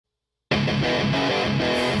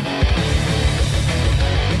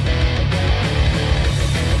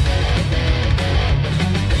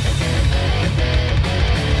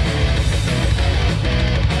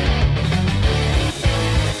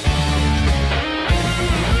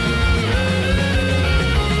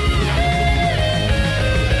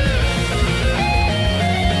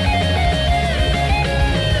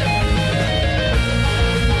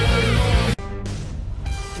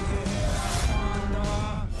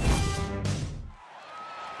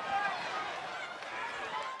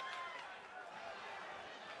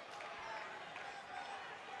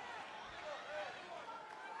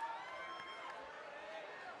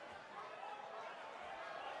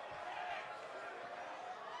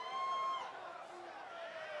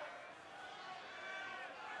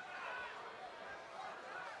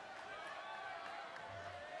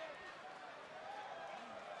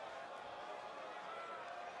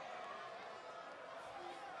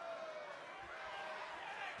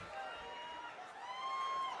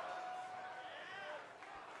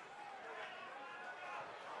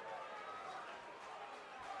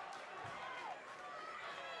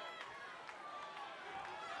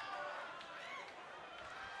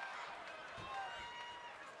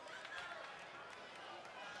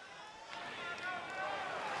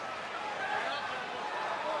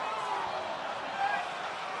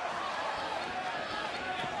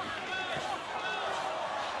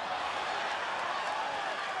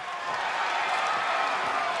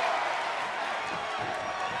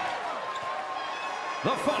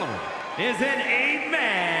The following is an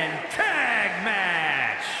 8-man tag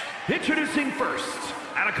match. Introducing first,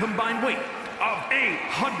 at a combined weight of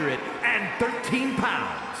 813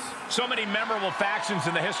 pounds. So many memorable factions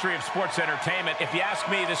in the history of sports entertainment. If you ask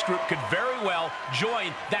me, this group could very well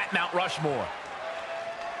join that Mount Rushmore.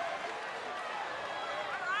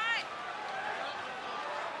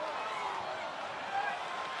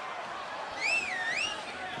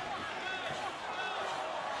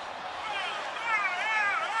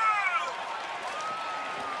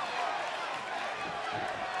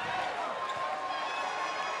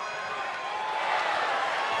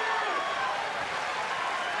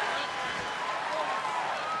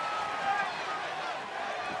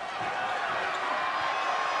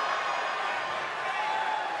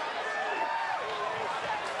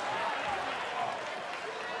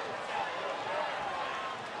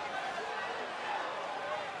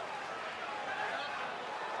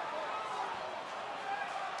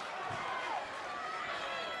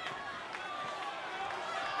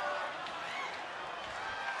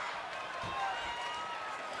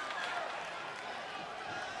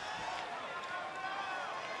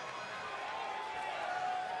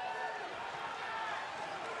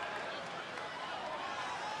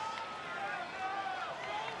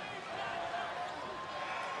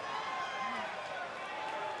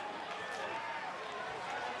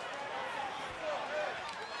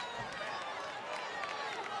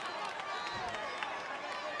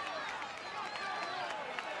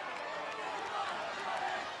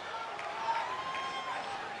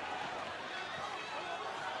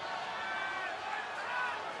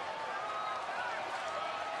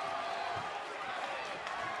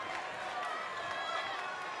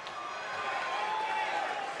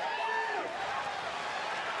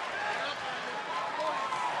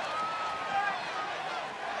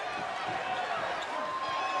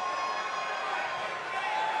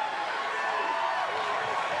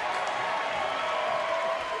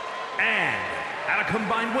 And at a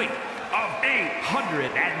combined weight of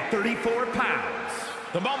 834 pounds.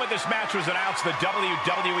 The moment this match was announced, the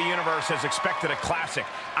WWE Universe has expected a classic.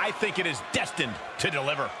 I think it is destined to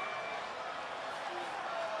deliver.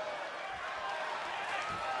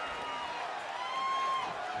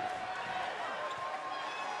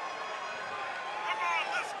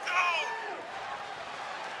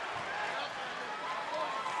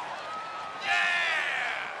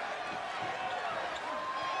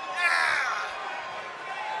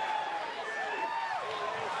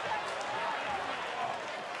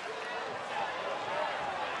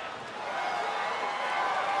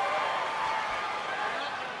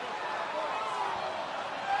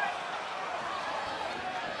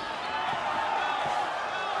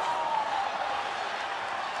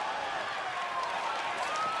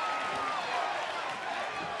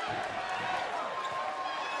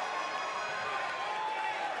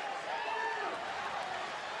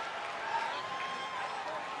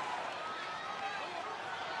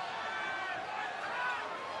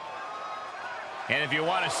 And if you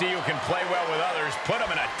want to see who can play well with others, put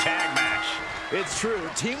them in a tag match. It's true.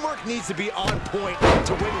 Teamwork needs to be on point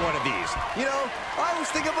to win one of these. You know, I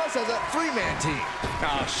always think of us as a three-man team.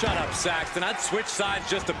 Oh, shut up, Saxton. I'd switch sides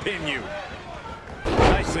just to pin you.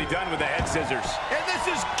 Nicely done with the head scissors. And this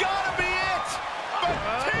has got to be it! But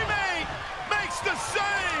teammate makes the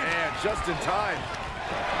save! And just in time.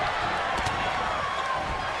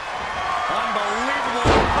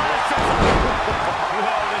 Unbelievable.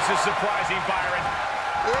 Whoa, this is surprising, Byron.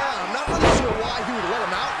 Yeah, I'm not really sure why he would let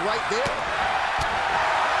him out right there.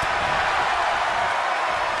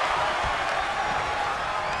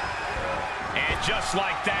 And just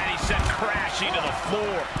like that, he sent crashing to the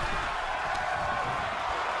floor.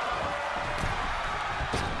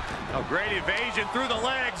 A great evasion through the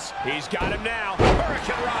legs. He's got him now.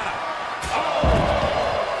 Hurricane Rana. Oh!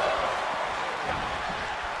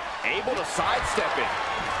 Able to sidestep it.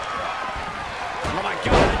 Oh, my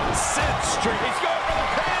God. Set straight. He's going for the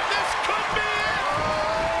pin. This could be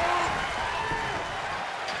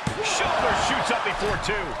it. Shoulder shoots up before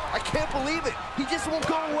two. I can't believe it. He just won't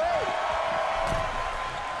go away.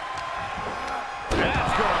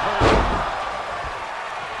 That's going to hurt.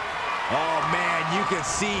 Oh, man, you can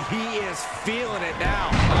see he is feeling it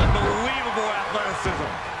now. Unbelievable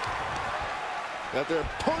athleticism. Got their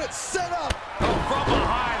opponent set up. Oh, from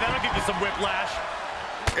behind. That'll give you some whiplash.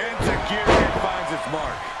 Insecurity finds its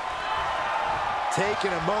mark.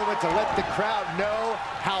 Taking a moment to let the crowd know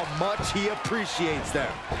how much he appreciates them.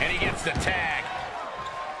 And he gets the tag.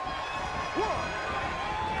 He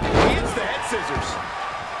hits the head scissors.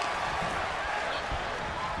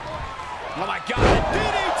 Oh, my God.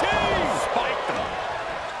 DDT! Spiked him.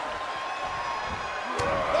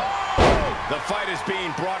 The fight is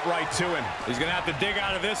being brought right to him. He's going to have to dig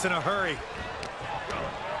out of this in a hurry.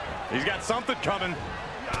 He's got something coming.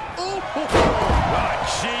 Oh,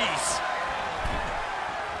 jeez.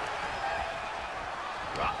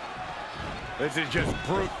 This is just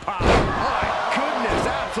brute power. My goodness,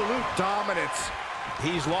 absolute dominance.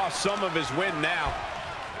 He's lost some of his wind now.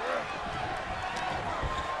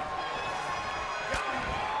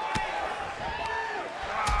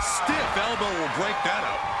 Stiff elbow will break that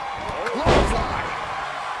up. Clothesline.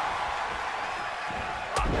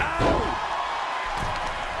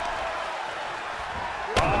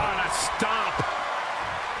 Stomp.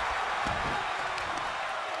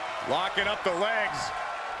 Locking up the legs.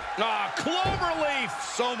 Cloverleaf.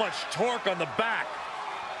 So much torque on the back.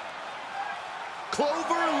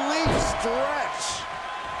 Cloverleaf stretch.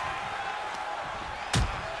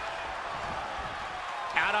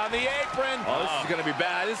 Out on the apron. Oh, this is going to be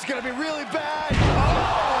bad. This is going to be really bad.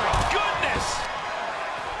 Oh, my goodness.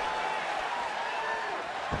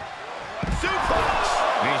 Suplex.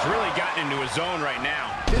 He's really gotten into his zone right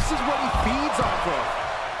now. This is what he feeds off of.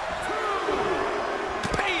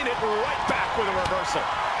 Paying it right back with a reversal.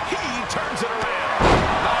 He turns it around.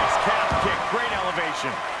 Nice calf kick. Great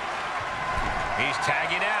elevation. He's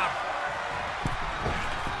tagging out.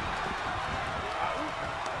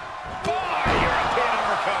 Oh, European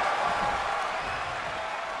uppercut.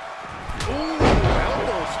 Ooh,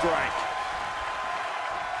 elbow strike.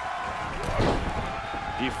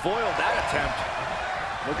 He foiled that attempt.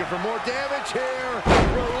 Looking for more damage here.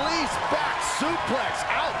 Release back suplex.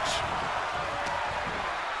 Ouch.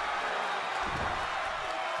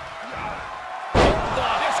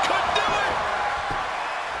 This could do it.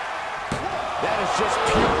 That is just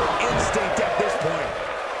pure instinct at this point.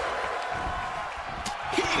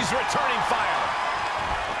 He's returning fire.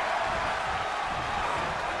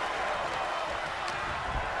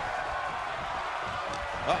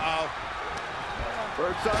 Uh-oh.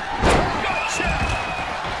 Birds up. Gotcha.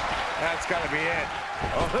 That's got to be it.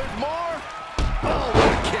 Oh, there's more. Oh, what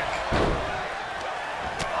a kick.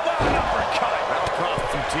 What an uppercut. That'll drop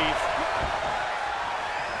some teeth.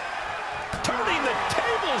 Turning the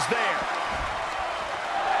tables there.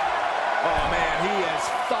 Oh, man, he is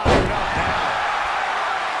fired up now.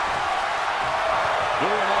 Give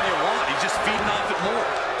him all you want. He's just feeding off it more.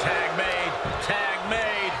 Tag made. Tag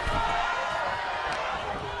made.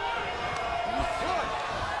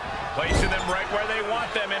 Placing them right where they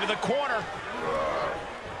want them, into the corner.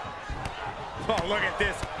 Oh, look at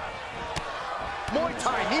this. Muay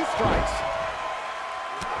Thai knee strikes.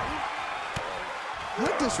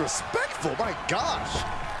 What disrespectful, my gosh.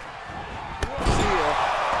 See ya.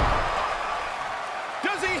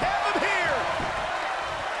 Does he have him here?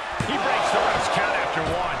 He breaks the ref's count after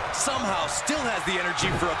one. Somehow still has the energy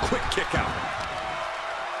for a quick kick out.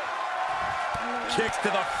 Kicks to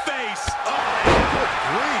the face. Oh, good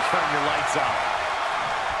grief. Turn your lights out.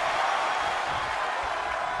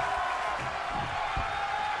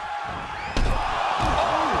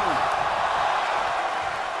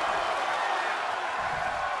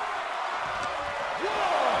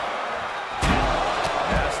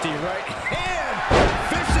 Nasty right hand.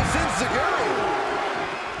 Vicious enziguri.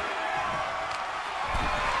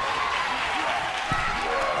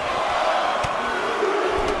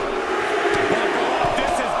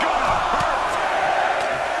 This is gonna hurt.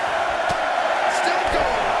 Still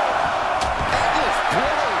going. Endless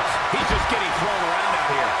blows. He's just getting thrown around out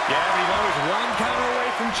here. Yeah, but he's always one counter away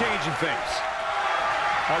from changing things.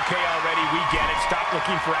 Okay, already, we get it. Stop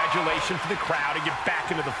looking for adulation for the crowd and get back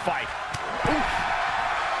into the fight. Oof.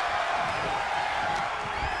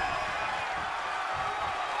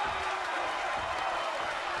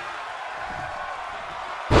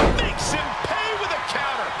 Makes him pay with a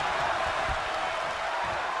counter.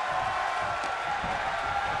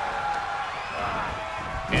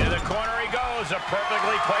 Into the corner he goes, a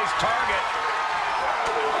perfectly placed target.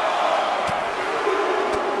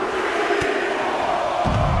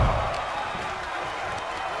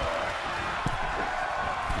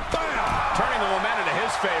 Bam! Turning the momentum to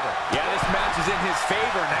his favor. Yeah, this match is in his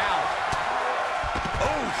favor now.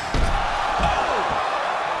 Oh! Oh!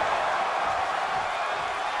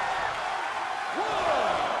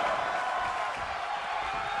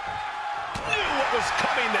 Knew what was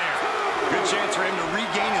coming there. Good chance for him to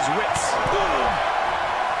regain his wits.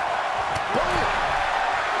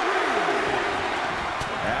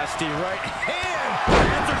 Nasty right hand.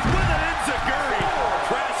 Answers with an enziguri.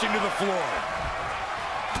 Crashing to the floor.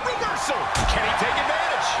 Reversal. Can he take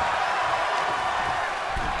advantage?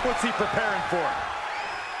 What's he preparing for?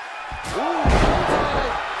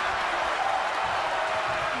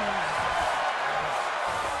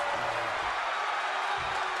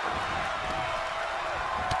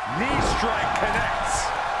 strike connects.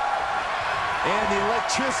 And the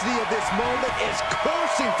electricity of this moment is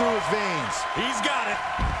coursing through his veins. He's got it.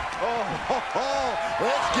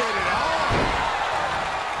 Let's get it on.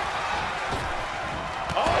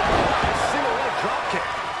 Single leg drop kick.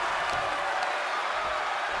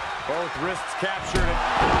 Both wrists captured.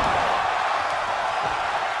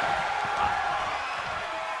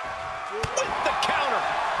 With the counter.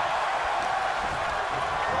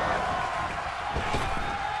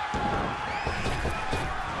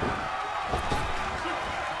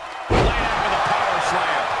 Laid out with a power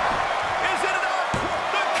slam. Is it enough?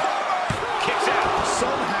 The cover. Kicks out.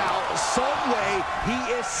 Somehow, some way, he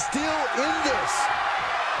is still in this.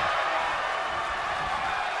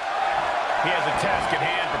 He has a task at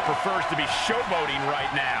hand, but prefers to be showboating right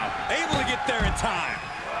now. Able to get there in time.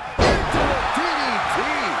 Into a DDT.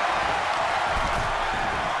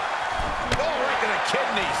 Oh, right to the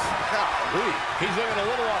kidneys. Golly. He's looking a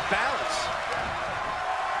little off balance.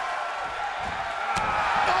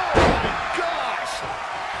 Oh, my gosh.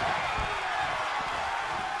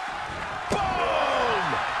 Boom!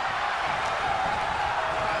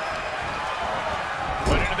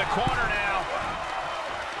 Put into the corner now.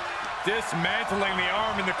 Dismantling the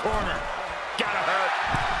arm in the corner. Gotta hurt.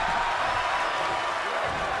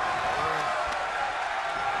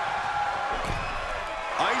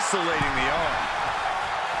 Isolating the arm.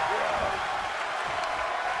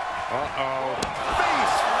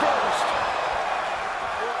 Face first.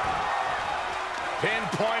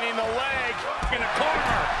 Pinpointing the leg in the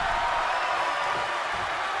corner.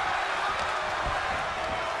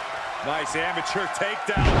 Nice amateur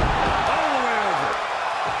takedown. All the way over.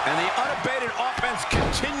 And the unabated offense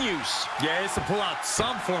continues. Yeah, he has to pull out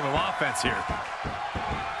some form of offense here.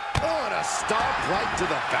 Oh, and a stomp right to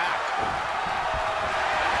the back.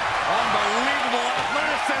 Unbelievable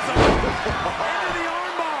athleticism. Into the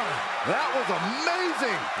armbar. That was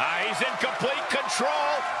amazing. He's in complete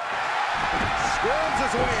control. Squirms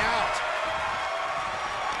his way out.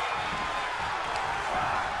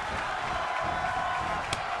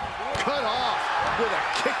 Cut off with a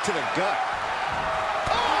kick to the gut.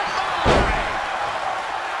 Oh, my!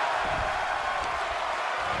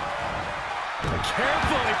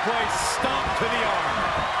 Carefully placed stomp to the arm.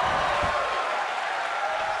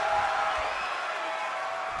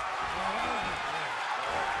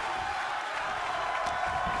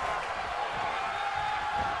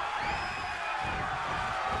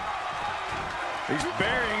 He's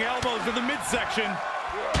burying elbows in the midsection.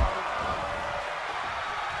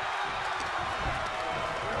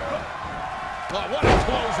 Oh, what a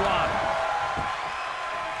clothesline.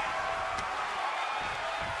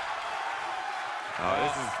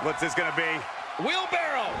 What's this gonna be?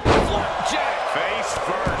 Wheelbarrow. Flapjack. Face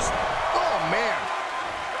first. Oh, man.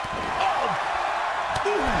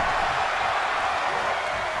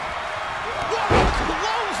 What a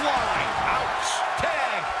clothesline. Ouch.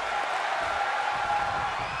 Tag.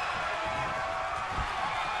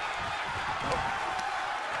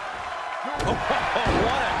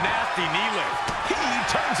 What a nasty knee lift. He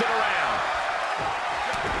turns it around.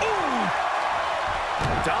 Ooh.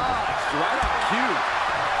 Dodged right on cue.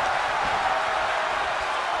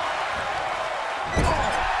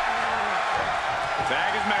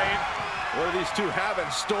 Tag is made. What do these two have in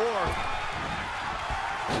store?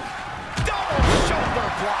 Double shoulder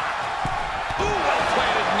block. Ooh,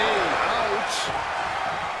 well-planted knee. Ouch.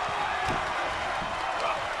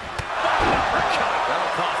 Uppercut.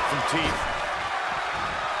 That'll cost some teeth.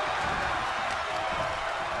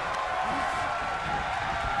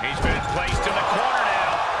 He's been placed in the corner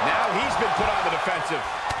now. Now he's been put on the defensive.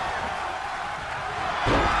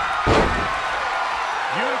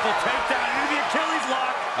 Beautiful takedown into the Achilles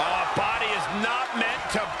lock. Body is not meant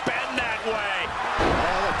to bend that way.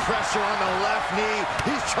 All the pressure on the left knee.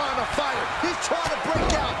 He's trying to fight it. He's trying to break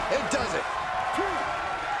out and does it.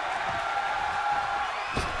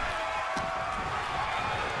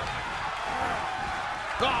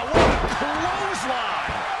 Oh, what a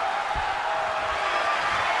clothesline.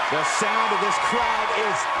 The sound of this crowd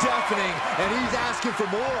is deafening, and he's asking for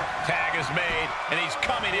more. Tag is made, and he's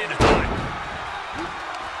coming in hot.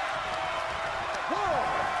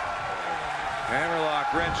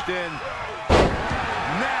 Hammerlock wrenched in.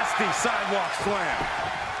 Nasty sidewalk slam.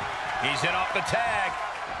 He's in off the tag.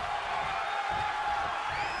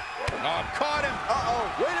 Oh, caught him. Uh-oh.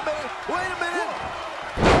 Wait a minute. Wait a minute.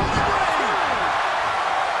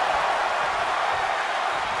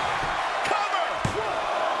 Cover.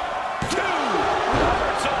 2.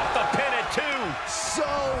 Roberts off the pin at 2.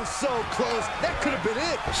 So close. That could have been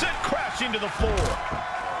it. Sent crashing to the floor.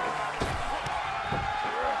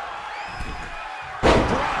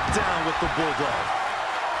 Brought down with the Bulldog.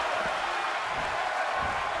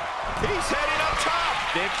 He's heading up top.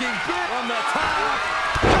 Thinking big on the top.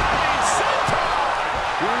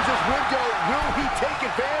 Here's his window. Will he take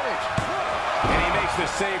advantage? And he makes the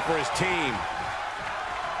save for his team.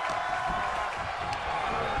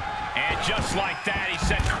 And just like that, he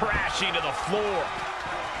sent crashing to the floor.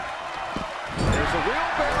 There's a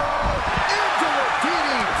wheelbarrow into the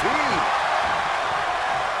DDT.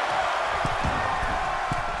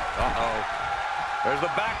 Uh-oh. There's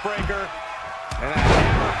the backbreaker. And a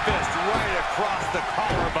hammer fist right across the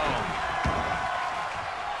collarbone.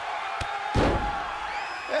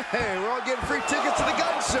 Hey, we're all getting free tickets to the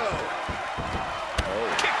gun show.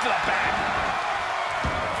 Oh. Kick to the back.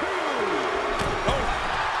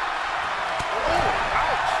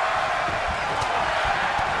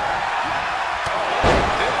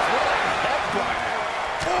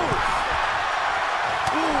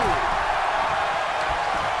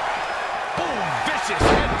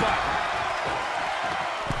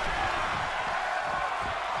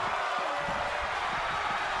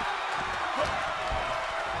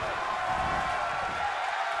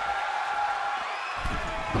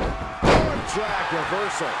 Drag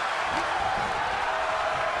reversal.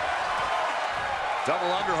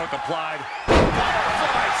 Double underhook applied.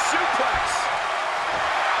 Butterfly suplex.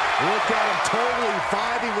 Look at him totally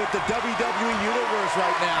vibing with the WWE Universe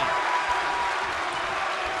right now.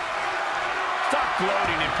 Stop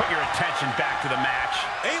gloating and put your attention back to the match.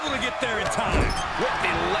 Able to get there in time. With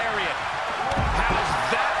the lariat. How's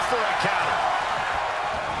that for a counter?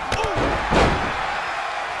 Ooh.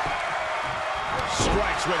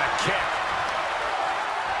 Strikes with a kick.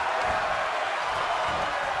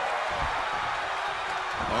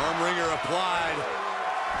 Arm wringer applied.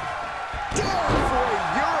 Down for a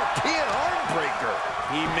European arm breaker.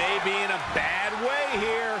 He may be in a bad way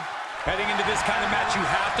here. Heading into this kind of match, you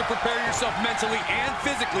have to prepare yourself mentally and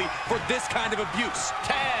physically for this kind of abuse.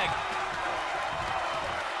 Tag.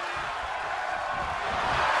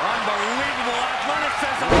 Unbelievable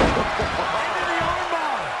athleticism. Into the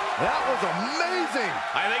armbar. That was amazing.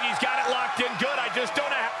 I think he's got it locked in good. I just don't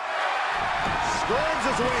know.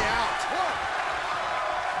 Scrams his way out.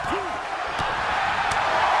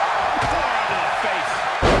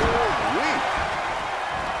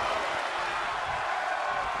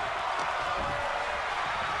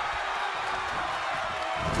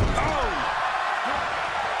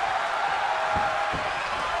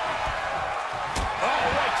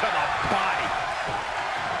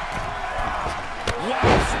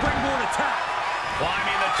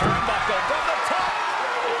 Climbing the turnbuckle from the top.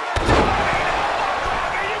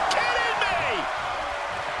 Are you kidding me?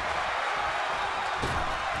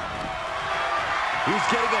 He's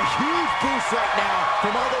getting a huge boost right now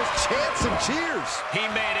from all those chants and cheers. He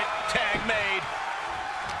made it. Tag made.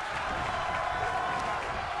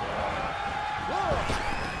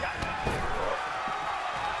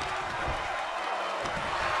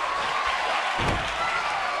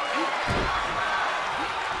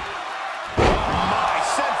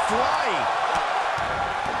 Flying.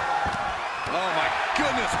 Oh my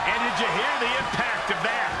goodness. And did you hear the impact of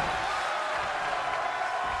that?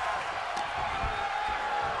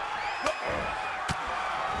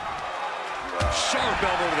 Sharp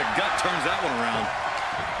elbow to the gut turns that one around.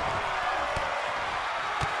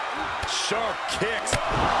 Sharp kicks.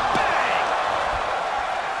 Bang!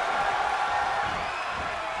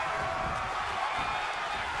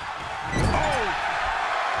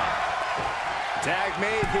 Tag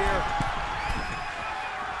made here.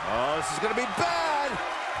 Oh, this is going to be bad.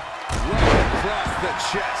 Right across the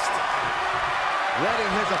chest. Letting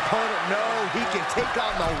his opponent know he can take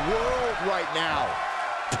on the world right now.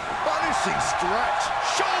 Punishing stretch.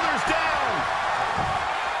 Shoulders down.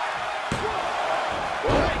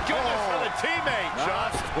 Thank goodness for the teammate.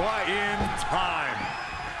 Just quite in time.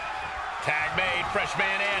 Tag made. Fresh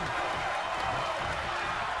man in.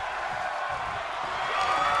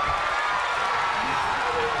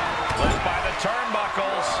 By the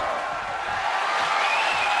turnbuckles.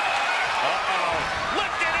 Uh-oh.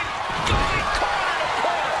 Lifted it. Going corner to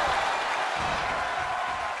corner.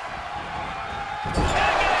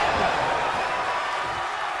 Again.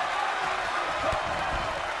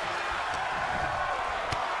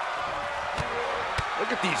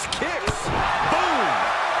 Look at these kicks. Boom.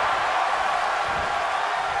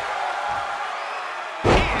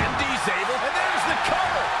 And disabled. And there's the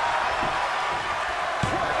cover.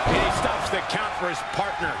 The count for his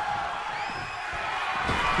partner.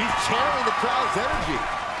 He's channeling the crowd's energy.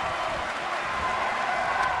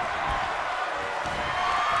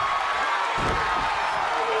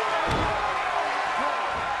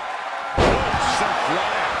 Sent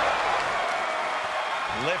flying.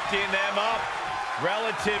 emptying them up.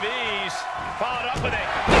 Relative ease. Followed up with a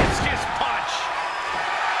discus punch.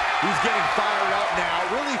 He's getting fired up now,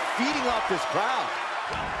 really feeding off this crowd.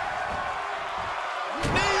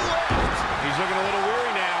 Knee lift. He's looking a little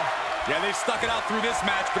weary now. Yeah, they stuck it out through this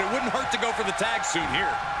match, but it wouldn't hurt to go for the tag soon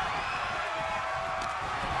here.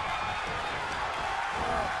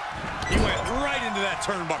 He went right into that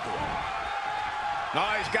turnbuckle. No,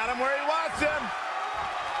 he's got him where he wants him.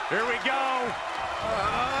 Here we go.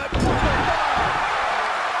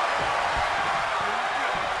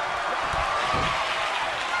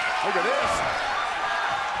 Look at this.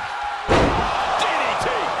 DDT.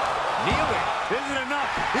 Kneeling. Is it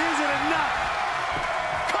enough? Is it enough?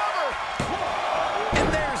 Cover. And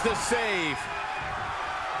there's the save.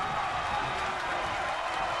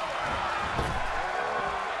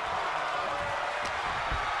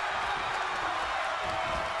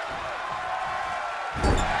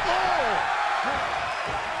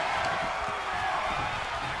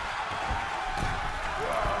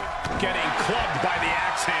 Getting clubbed by the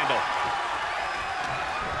axe handle.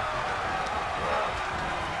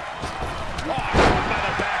 Oh, by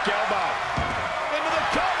the back elbow. Into the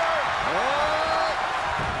cover. Oh.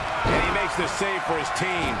 And he makes the save for his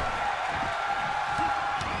team.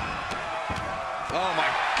 Oh, my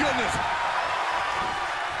goodness.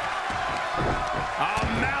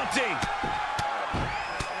 Mounting.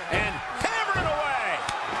 And hammering away.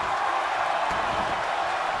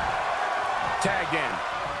 Tagged in.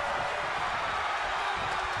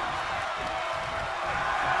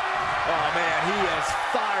 Oh, man, he is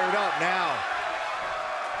fired up now.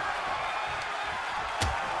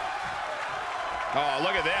 Oh,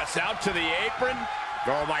 look at this. Out to the apron.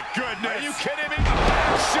 Oh, my goodness. Are you kidding me?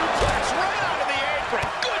 Suplex right out of the apron.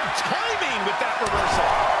 Good timing with that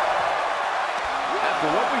reversal.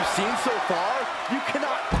 After what we've seen so far, you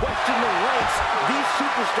cannot question the lengths these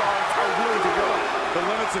superstars are willing to go. The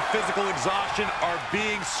limits of physical exhaustion are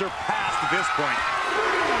being surpassed at this point.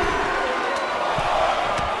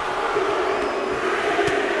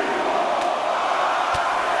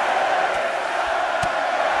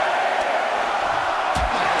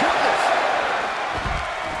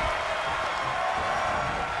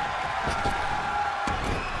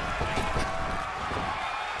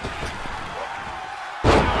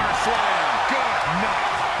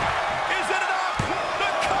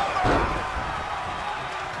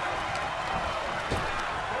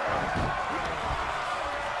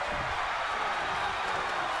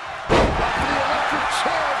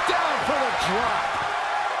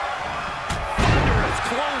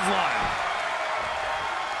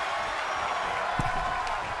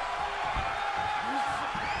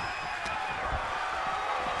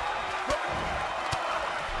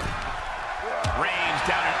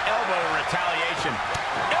 Down an elbow in retaliation.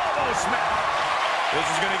 Elbow smack. This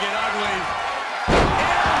is going to get ugly.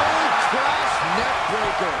 Elbow cross neck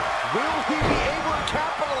breaker. Will he be able to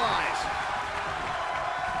capitalize?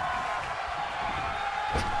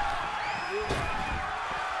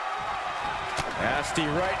 Nasty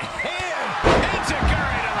right hand.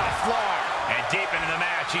 Enziguri to the floor. And deep into the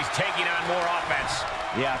match, he's taking on more offense.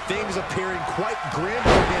 Yeah, things appearing quite grim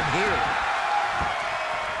for him here.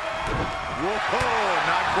 Whoa,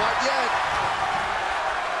 not quite yet.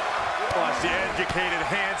 Watch the educated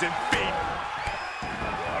hands and feet.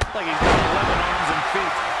 Like he's got 11 arms and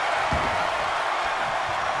feet.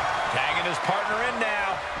 Tagging his partner in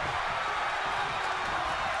now.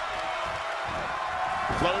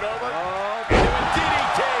 Float over. Into a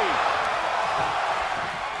DDT.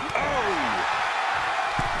 Oh.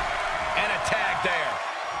 And a tag there.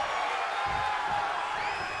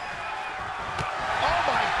 Oh,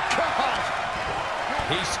 my God.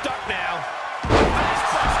 He's stuck now.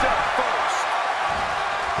 Facebuster first.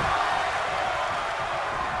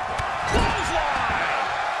 Clothesline.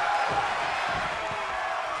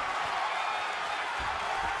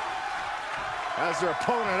 Has their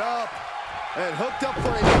opponent up and hooked up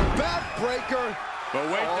for a backbreaker. But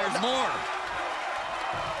wait, there's more.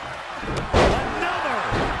 Another.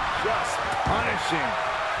 Just punishing.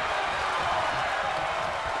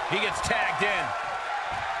 He gets tagged in.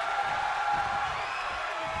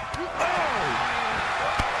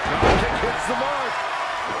 Kick hits the mark.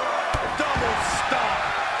 Double stop.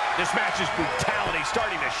 This match's brutality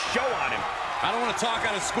starting to show on him. I don't want to talk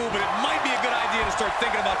out of school, but it might be a good idea to start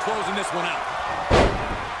thinking about closing this one out.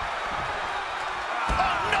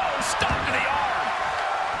 Oh, no! Stop to the arm.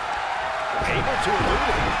 Able to elude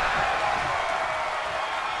it.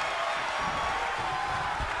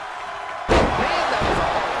 Man, that was a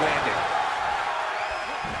hard landing.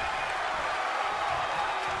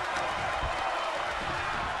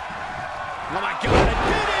 Oh, my God. A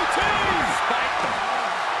DDT.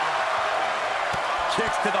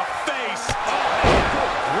 kicks to the face. Oh,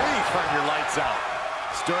 good grief. Turn your lights out.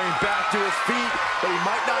 Stirring back to his feet, but he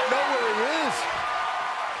might not know where he is.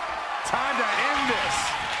 Time to end this.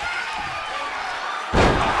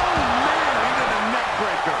 Oh, man, into the neck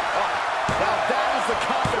breaker. Oh, now that is the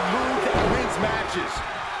kind of move that wins matches.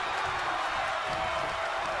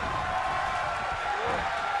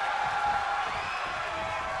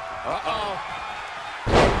 Uh-oh.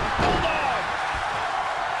 Bulldog.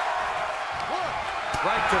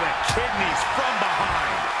 Right to the kidneys from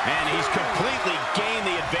behind. And he's completely gained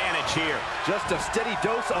the advantage here. Just a steady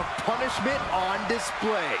dose of punishment on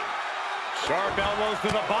display. Sharp elbows to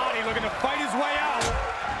the body, looking to fight his way out.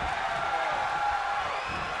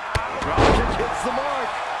 Dropkick hits the mark.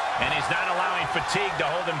 And he's not allowing fatigue to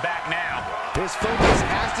hold him back now. His focus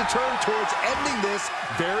has to turn towards ending this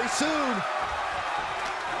very soon.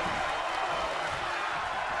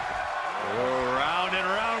 Oh, round and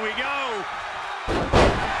round we go.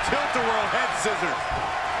 Tilt-a-whirl head scissors.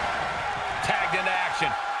 Tagged into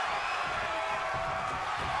action.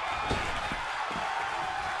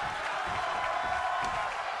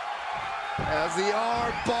 As the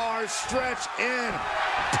arm bars stretch in.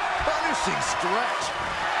 Punishing stretch.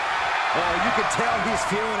 Oh, you can tell he's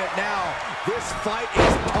feeling it now. This fight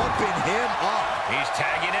is pumping him up. He's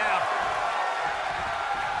tagging out.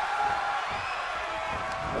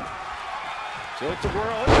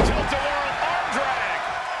 Tilt-a-whirl. Tilt-a-whirl arm drag.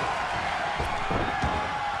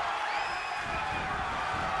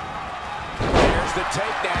 There's the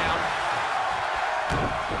takedown.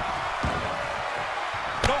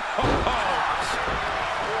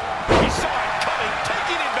 He saw it coming,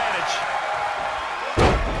 taking advantage.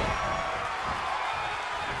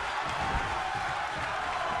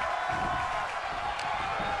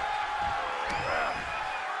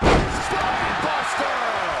 Spine buster.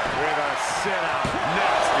 With a sit-out.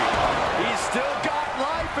 Nasty. He's still got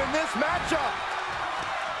life in this matchup.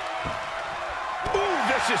 Ooh,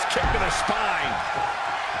 vicious kick to the spine.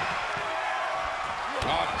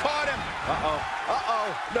 Oh, caught him. Uh-oh. Uh-oh.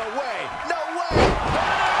 No way. No way.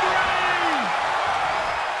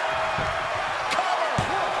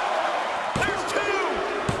 There's two.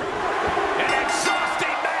 An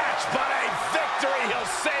exhausting match, but a victory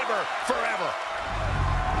he'll savor forever.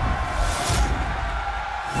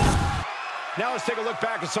 Now let's take a look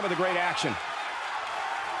back at some of the great action.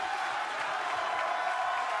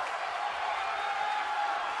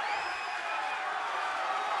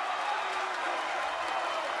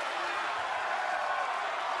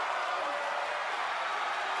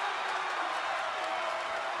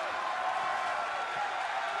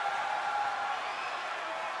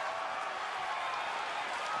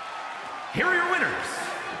 Here are your winners.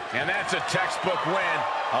 And that's a textbook win.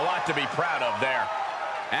 A lot to be proud of there.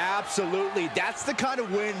 Absolutely. That's the kind of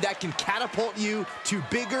win that can catapult you to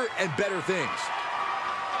bigger and better things.